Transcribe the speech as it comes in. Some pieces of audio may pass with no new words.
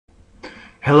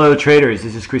Hello traders,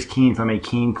 this is Chris Keene from A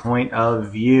Keene Point of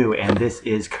View, and this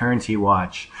is Currency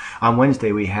Watch. On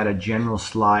Wednesday we had a general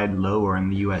slide lower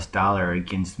in the US dollar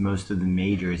against most of the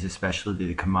majors, especially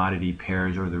the commodity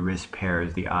pairs or the risk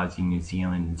pairs, the Aussie, New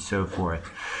Zealand, and so forth.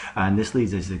 And this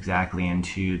leads us exactly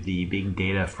into the big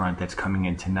data front that's coming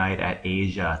in tonight at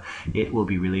Asia. It will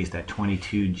be released at 2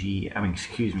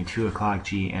 o'clock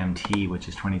GMT, which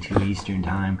is 22 Eastern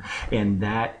time, and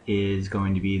that is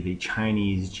going to be the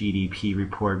Chinese GDP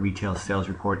report, retail sales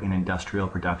report, and industrial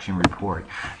production report.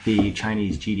 The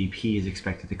Chinese GDP is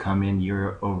expected to come in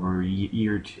year over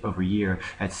year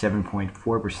at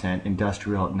 7.4%,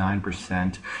 industrial at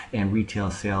 9%, and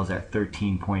retail sales at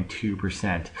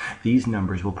 13.2%. These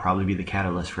numbers will probably be the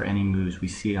catalyst for any moves we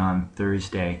see on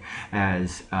Thursday,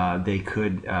 as they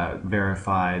could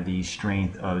verify the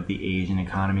strength of the Asian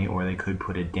economy, or they could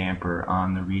put a damper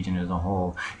on the region as a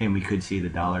whole, and we could see the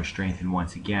dollar strengthen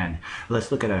once again. Let's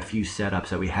look at a few setups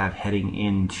that we have heading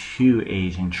into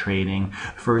Asian trading.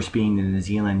 First being the New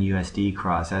Zealand USD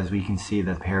cross. As we can see,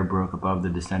 the pair broke above the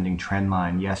descending trend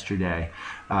line yesterday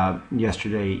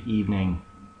evening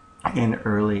in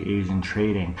early Asian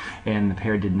trading, and the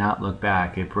pair did not look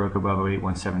back. It broke above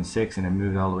 8176 and it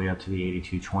moved all the way up to the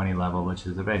 8220 level, which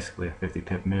is basically a 50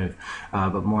 pip move.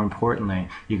 But more importantly,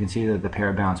 you can see that the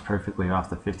pair bounced perfectly off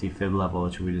the 50 fib level,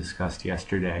 which we discussed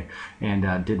yesterday,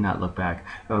 and did not look back.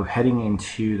 Heading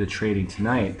into the trading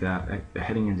tonight,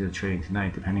 depending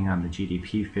on the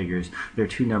GDP figures, there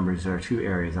are two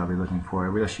areas I'll be looking for.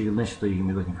 Initially, you can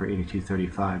be looking for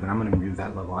 8235, but I'm going to move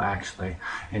that level actually,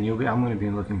 and I'm going to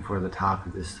be looking for the top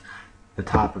of the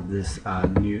top of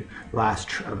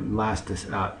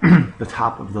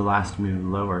the last move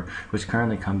lower, which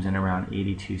currently comes in around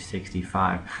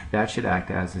 8265. That should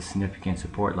act as a significant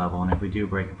support level, and if we do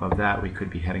break above that, we could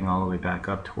be heading all the way back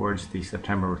up towards the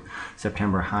September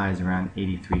highs around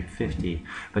 8350.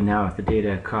 But now, if the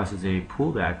data causes a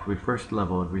pullback, the first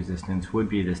level of resistance would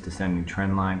be this descending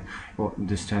trend line,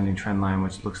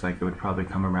 which looks like it would probably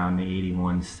come around the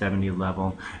 8170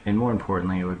 level, and more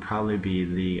importantly, it would probably be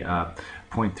the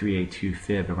 0.382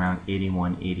 fib around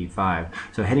 8185.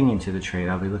 So heading into the trade,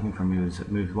 I'll be looking for moves,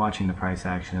 watching the price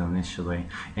action initially,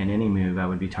 and any move I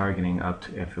would be targeting up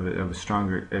to, if it was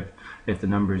stronger, if the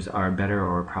numbers are better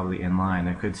or probably in line,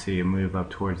 I could see a move up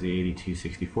towards the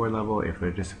 8264 level. If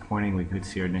they're disappointing, we could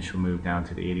see our initial move down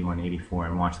to the 8184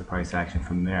 and watch the price action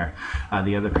from there.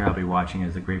 The other pair I'll be watching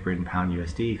is the Great Britain Pound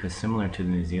USD, because similar to the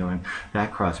New Zealand,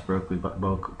 that cross broke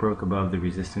above the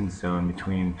resistance zone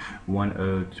between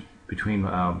 103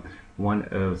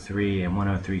 and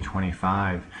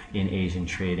 103.25 in Asian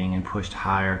trading, and pushed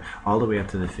higher all the way up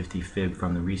to the 50 fib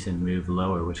from the recent move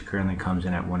lower, which currently comes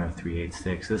in at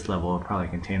 103.86. This level will probably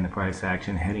contain the price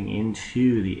action heading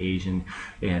into the Asian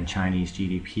and Chinese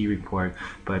GDP report,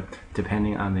 but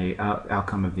depending on the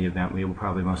outcome of the event, we will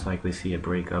probably most likely see a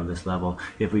break of this level.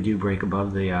 If we do break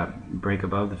above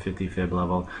the 50 fib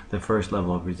level, the first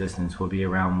level of resistance will be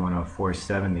around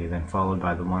 104.70, then followed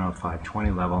by the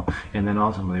 105.20 level, and then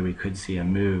ultimately we could see a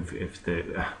move, if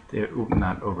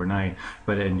not overnight,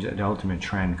 but in the ultimate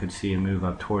trend, could see a move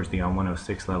up towards the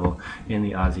 106 level in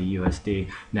the Aussie USD.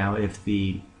 Now, if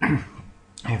the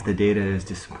data is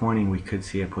disappointing, we could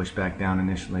see a pushback down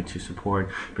initially to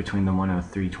support between the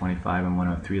 103.25 and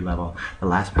 103 level. The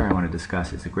last pair I want to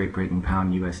discuss is the Great Britain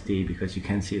Pound USD, because you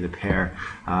can see the pair,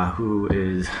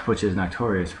 which is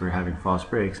notorious for having false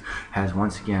breaks, has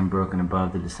once again broken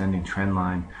above the descending trend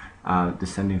line. That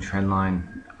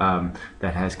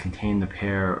has contained the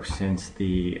pair since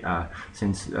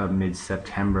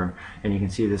mid-September, and you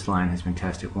can see this line has been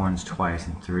tested once, twice,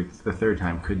 and the third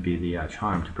time could be the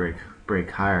charm to break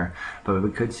higher, but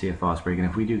we could see a false break, and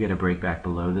if we do get a break back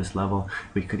below this level,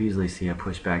 we could easily see a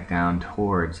pushback down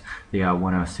towards the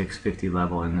 106.50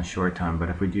 level in the short term. But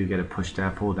if we do get a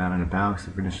pull down and a bounce,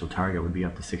 the initial target would be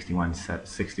up to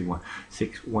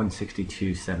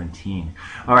 162.17.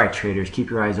 All right, traders, keep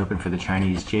your eyes open for the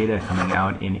Chinese data coming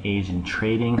out in Asian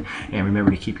trading, and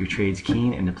remember to keep your trades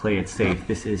keen and to play it safe.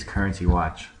 This is Currency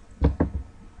Watch.